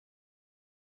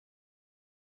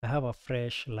I have a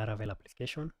fresh Laravel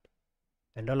application,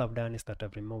 and all I've done is that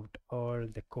I've removed all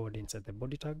the code inside the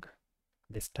body tag,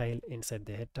 the style inside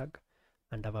the head tag,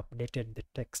 and I've updated the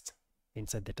text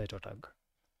inside the title tag.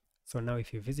 So now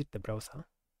if you visit the browser,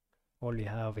 all you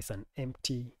have is an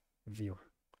empty Vue.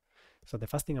 So the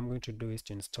first thing I'm going to do is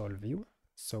to install Vue.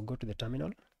 So go to the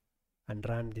terminal and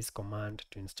run this command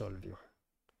to install Vue.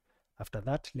 After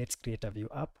that, let's create a Vue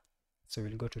app. So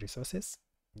we'll go to resources,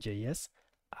 JS,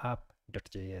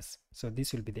 app.js. So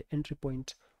this will be the entry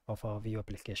point of our Vue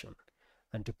application.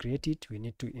 And to create it, we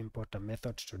need to import a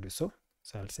method to do so.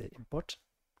 So I'll say import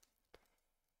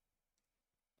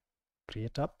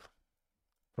create app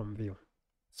from Vue.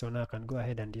 So now I can go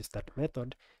ahead and use that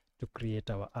method to create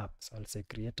our app. So I'll say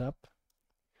create app,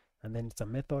 and then it's a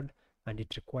method and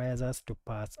it requires us to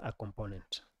pass a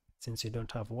component. Since you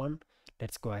don't have one,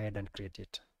 let's go ahead and create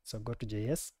it. So go to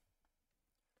JS,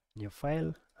 new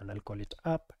file, and I'll call it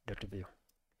app.vue.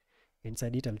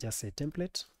 Inside it, I'll just say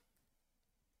template.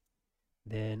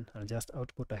 Then I'll just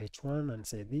output a h1 and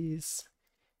say this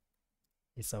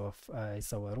is our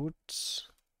root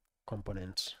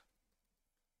component.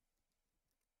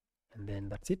 And then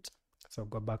that's it. So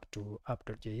go back to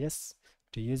app.js.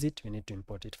 To use it, we need to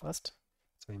import it first.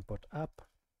 So import app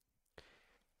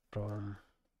from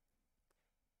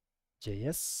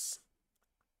js/app.vue.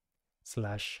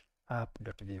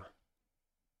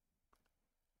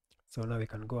 So now we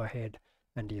can go ahead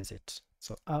and use it.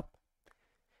 So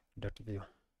app.vue,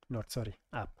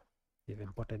 app. We've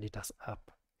imported it as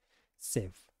app.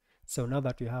 Save. So now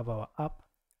that we have our app,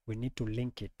 we need to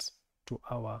link it to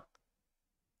our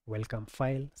welcome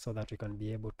file so that we can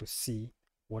be able to see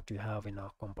what we have in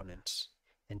our components.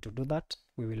 And to do that,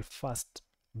 we will first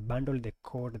bundle the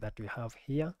code that we have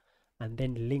here and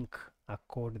then link a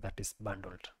code that is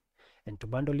bundled. And to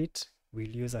bundle it, we'll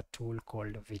use a tool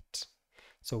called Vite.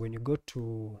 So when you go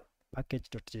to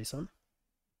package.json,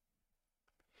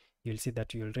 you'll see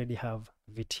that you already have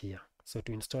Vite here. So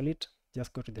to install it,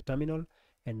 just go to the terminal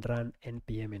and run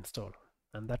npm install,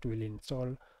 and that will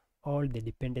install all the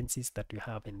dependencies that we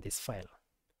have in this file.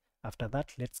 After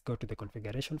that, let's go to the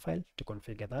configuration file to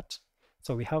configure that.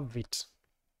 So we have Vite.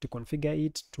 To configure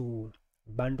it to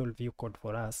bundle Vue code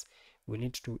for us, we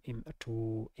need to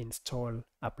install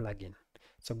a plugin.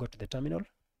 So go to the terminal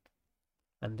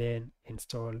and then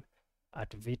install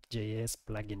 @vite.js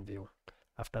plugin Vue.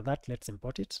 After that, let's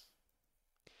import it.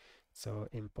 So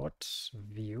import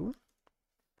Vue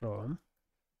from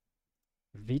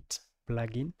Vite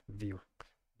plugin Vue.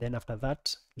 Then after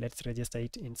that, let's register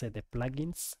it inside the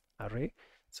plugins array.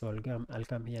 So I'll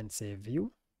come here and say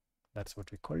Vue. That's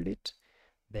what we called it.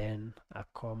 Then a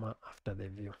comma after the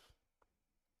Vue.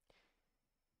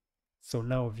 So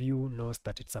now Vue knows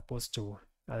that it's supposed to,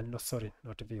 no, sorry,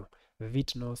 not Vue.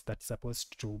 Vite knows that it's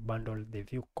supposed to bundle the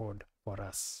Vue code for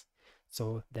us.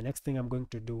 So the next thing I'm going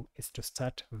to do is to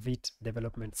start Vite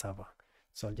development server.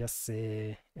 So I'll just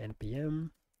say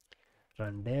npm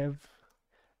run dev,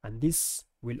 and this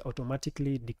will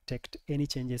automatically detect any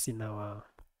changes in our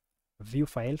Vue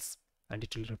files, and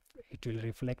it will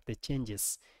reflect the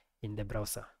changes in the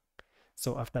browser.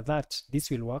 So after that, this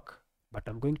will work, but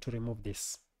I'm going to remove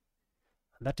this.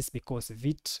 And that is because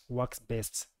Vite works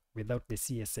best without the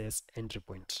CSS entry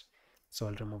point. So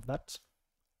I'll remove that,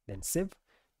 then save.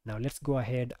 Now let's go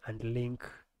ahead and link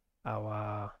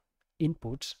our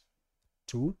input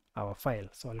to our file.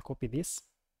 So I'll copy this,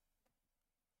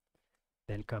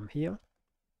 then come here.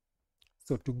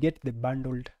 So to get the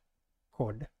bundled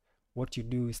code, what you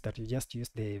do is that you just use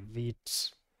the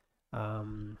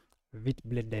Vite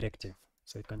blade directive.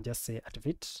 So you can just say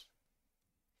 @vite,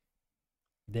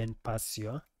 then pass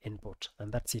your input,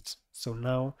 and that's it. So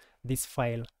now this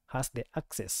file has the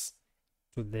access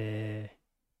to the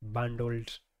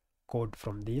bundled code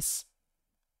from this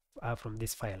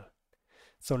file.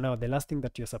 So now the last thing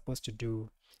that you're supposed to do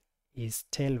is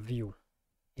tell Vue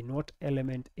in what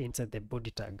element inside the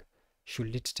body tag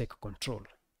should it take control.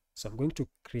 So I'm going to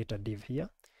create a div here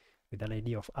with an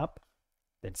ID of app,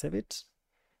 then save it,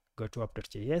 go to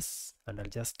app.js, and I'll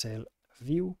just tell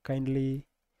Vue kindly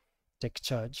take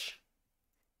charge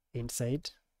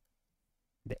inside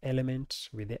the element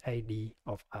with the ID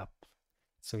of app.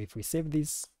 So if we save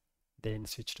this, then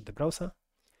switch to the browser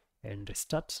and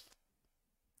restart,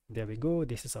 there we go.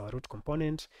 This is our root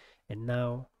component, and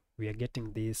now we are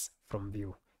getting this from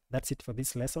Vue. That's it for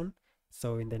this lesson.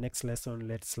 So in the next lesson,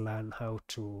 let's learn how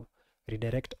to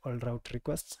redirect all route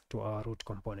requests to our root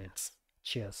components.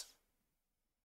 Cheers.